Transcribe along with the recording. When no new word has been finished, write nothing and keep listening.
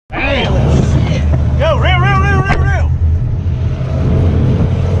Go, reel, reel, reel, reel, reel.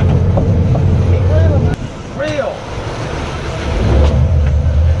 Keep reeling. Reel.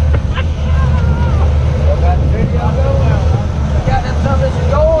 Got the video going. Got them television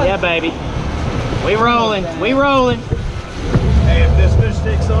going. Yeah, baby. We rolling. We rolling. Hey, if this fish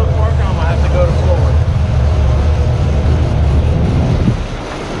sticks on the park, I'm gonna have to go to Florida.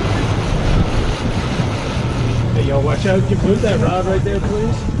 Hey, y'all watch out. Can you put that rod right there,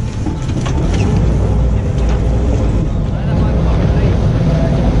 please?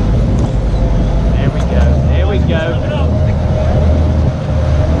 There we go. There we go.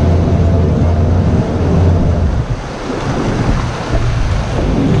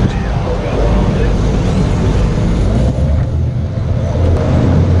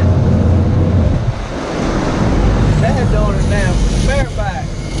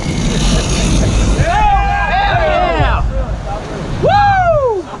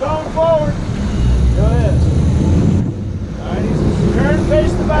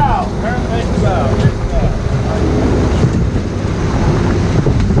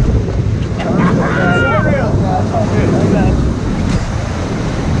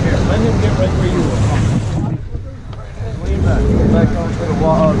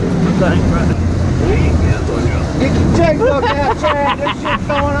 Get your checkbook out, Chad. This shit's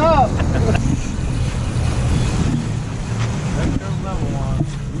going up.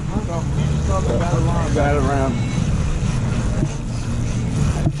 Got it around.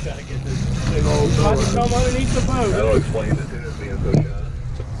 Gotta get this big old door. About to come underneath the boat. That'll explain it to it being so shot.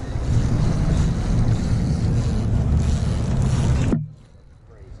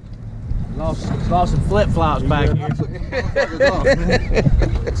 Lost some flip-flops back here.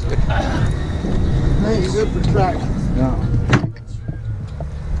 Hey, good for traction. No.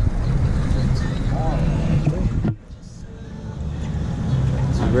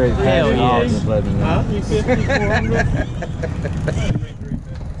 She's ready to pass it off. Just let me know. Huh? 350, 400?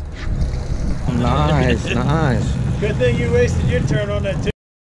 Nice, nice. Good thing you wasted your turn on that too.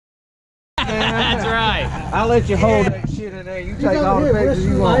 That's right. I'll let you hold that shit in there. You take all the pictures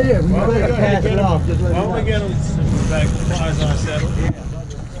you want. Why don't pass it off? Just let me know. Why don't we get them back flies on settle?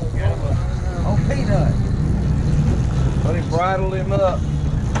 Yeah. Oh, Peanut. Let him bridle him up.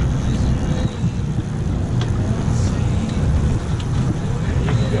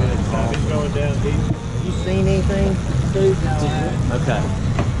 He's going down deep. You seen anything, Steve? No, okay.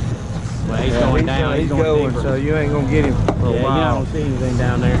 Well, he's going down. He's going deeper. So you ain't gonna get him for a while. Yeah, you don't see anything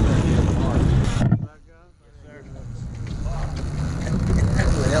down there.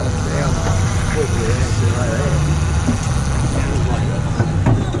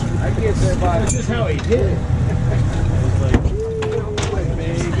 I guess everybody. This is how he did it.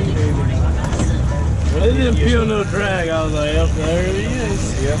 Well, it didn't feel no drag. I was like, up there he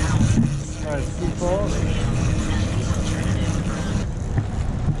is. Yep. Alright, too far.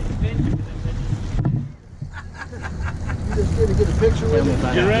 You just get to get a picture with him.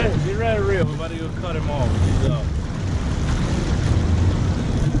 Get ready to reel. We're about to go cut him off.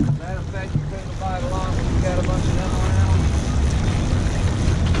 Matter of fact, you bring the bite along when you got a bunch of them around.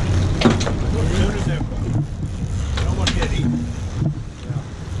 As soon as they're food. You don't want to get eaten.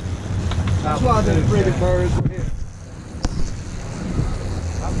 That's why the pretty birds were here.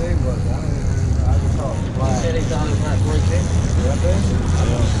 How big was it? I just saw it fly. You said he's on his last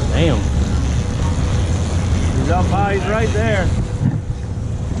 350. Damn. He's up high, he's right there.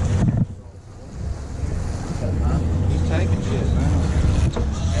 He's taking shit, man.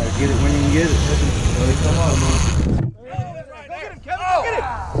 Gotta get it when you can get it. Let it come up, man.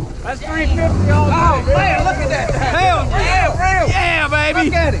 That's 350 all day. Oh, man, look at that. Hell yeah, real. Yeah, baby.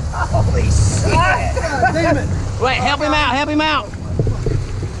 Look at him. Holy shit. God damn it. Wait, help him out, help him out.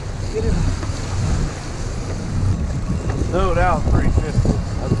 Get him. No doubt 350. I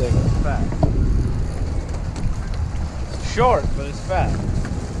think it's fat. It's short, but it's fat.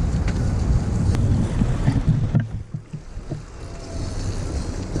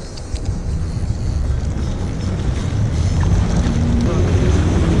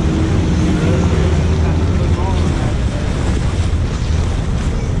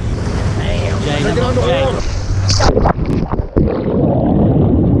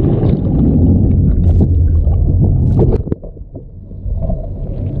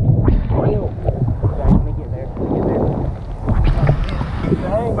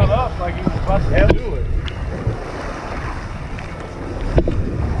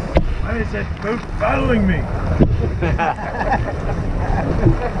 Following me.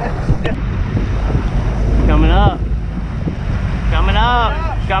 Coming up. Coming up.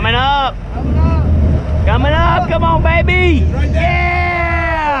 Coming up. Coming up. Come on, baby.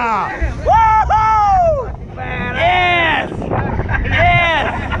 Yeah. Woohoo!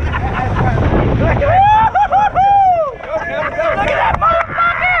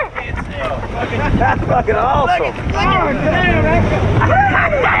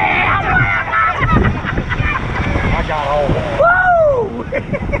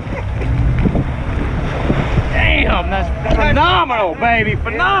 baby,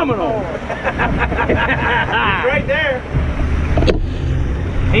 phenomenal. He's right there.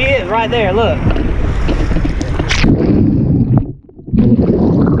 He is right there, look.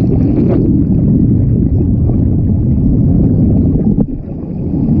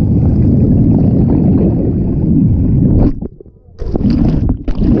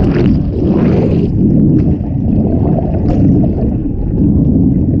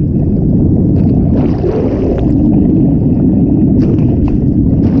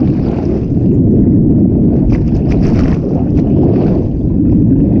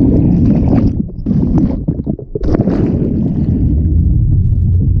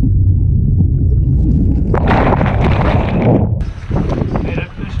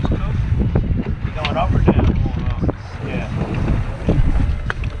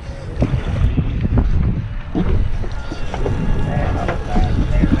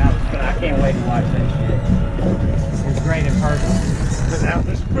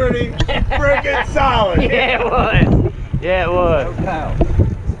 Yeah, it was.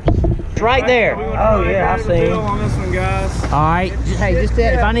 It's right there. Oh, yeah, I see him. On this one, guys. All right. Hey, just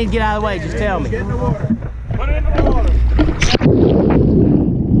tell, if I need to get out of the way, just tell me. Get in the water. Put it in the water.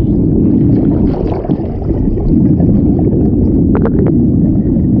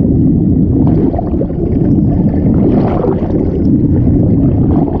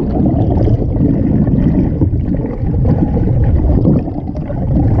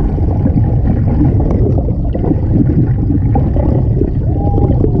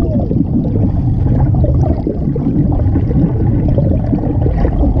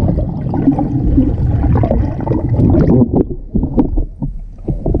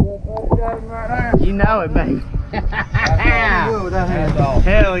 You know it, baby.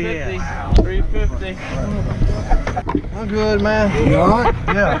 Hell yeah. 350. I'm good, man. You all right?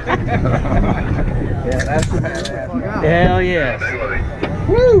 Yeah. Yeah, that's Hell yeah.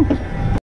 Woo!